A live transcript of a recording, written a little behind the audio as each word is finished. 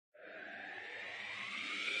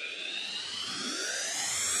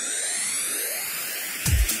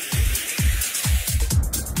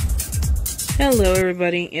Hello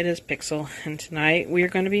everybody, it is Pixel, and tonight we are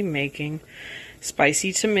going to be making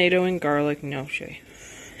spicy tomato and garlic gnocchi.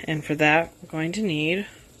 And for that, we're going to need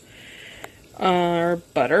our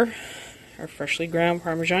butter, our freshly ground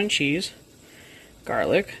Parmesan cheese,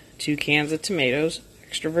 garlic, 2 cans of tomatoes,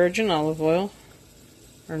 extra virgin olive oil,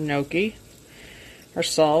 our gnocchi, our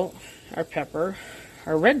salt, our pepper,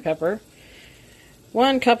 our red pepper,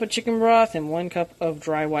 1 cup of chicken broth, and 1 cup of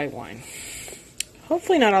dry white wine.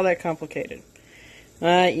 Hopefully not all that complicated.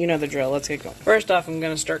 You know the drill. Let's get going. First off, I'm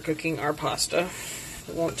going to start cooking our pasta.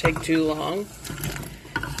 It won't take too long.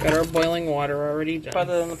 Got our boiling water already done.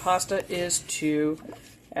 Other than the pasta is to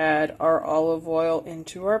add our olive oil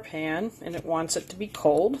into our pan, and it wants it to be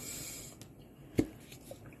cold.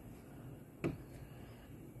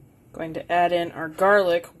 Going to add in our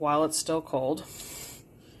garlic while it's still cold.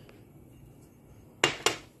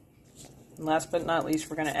 And last but not least,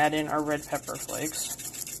 we're going to add in our red pepper flakes.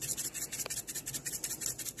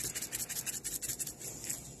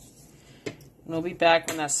 And we'll be back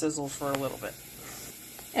when that sizzles for a little bit.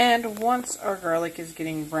 And once our garlic is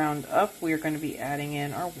getting browned up, we are going to be adding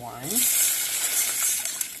in our wine.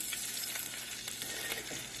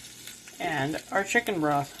 And our chicken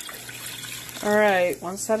broth. Alright,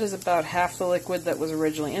 once that is about half the liquid that was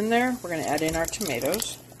originally in there, we're going to add in our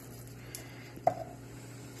tomatoes.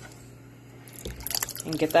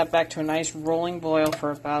 And get that back to a nice rolling boil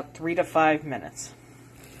for about 3 to 5 minutes.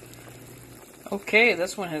 Okay,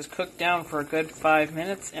 this one has cooked down for a good 5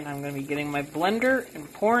 minutes, and I'm going to be getting my blender and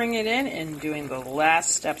pouring it in and doing the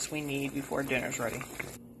last steps we need before dinner's ready.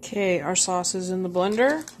 Okay, our sauce is in the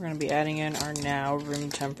blender. We're going to be adding in our now room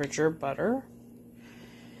temperature butter.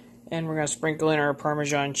 And we're going to sprinkle in our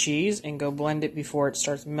Parmesan cheese and go blend it before it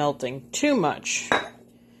starts melting too much.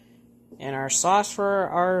 And our sauce for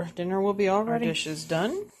our dinner will be all ready. Our dish is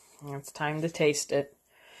done. And it's time to taste it.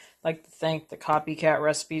 I'd like to thank the Copycat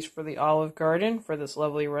Recipes for the Olive Garden for this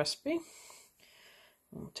lovely recipe.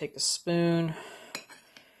 We'll take a spoon,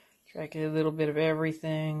 try to get a little bit of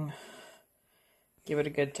everything, give it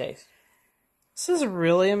a good taste. This is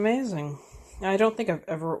really amazing. I don't think I've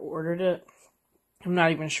ever ordered it. I'm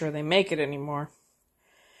not even sure they make it anymore.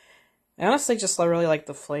 I honestly just really like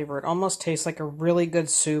the flavor. It almost tastes like a really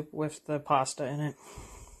good soup with the pasta in it.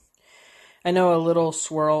 I know a little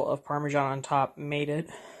swirl of Parmesan on top made it.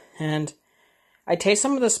 And I taste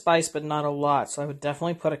some of the spice, but not a lot. So I would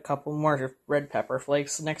definitely put a couple more red pepper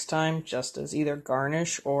flakes next time, just as either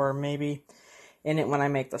garnish or maybe in it when I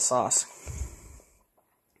make the sauce.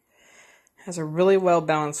 It has a really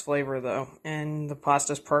well-balanced flavor, though. And the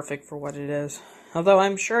pasta's perfect for what it is. Although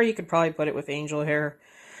I'm sure you could probably put it with angel hair,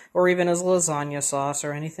 or even as lasagna sauce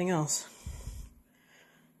or anything else.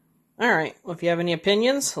 Alright, well, if you have any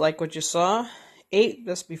opinions, like what you saw, ate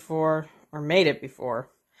this before, or made it before,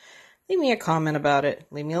 leave me a comment about it.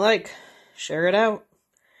 Leave me a like, share it out,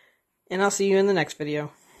 and I'll see you in the next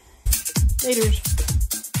video. Laters.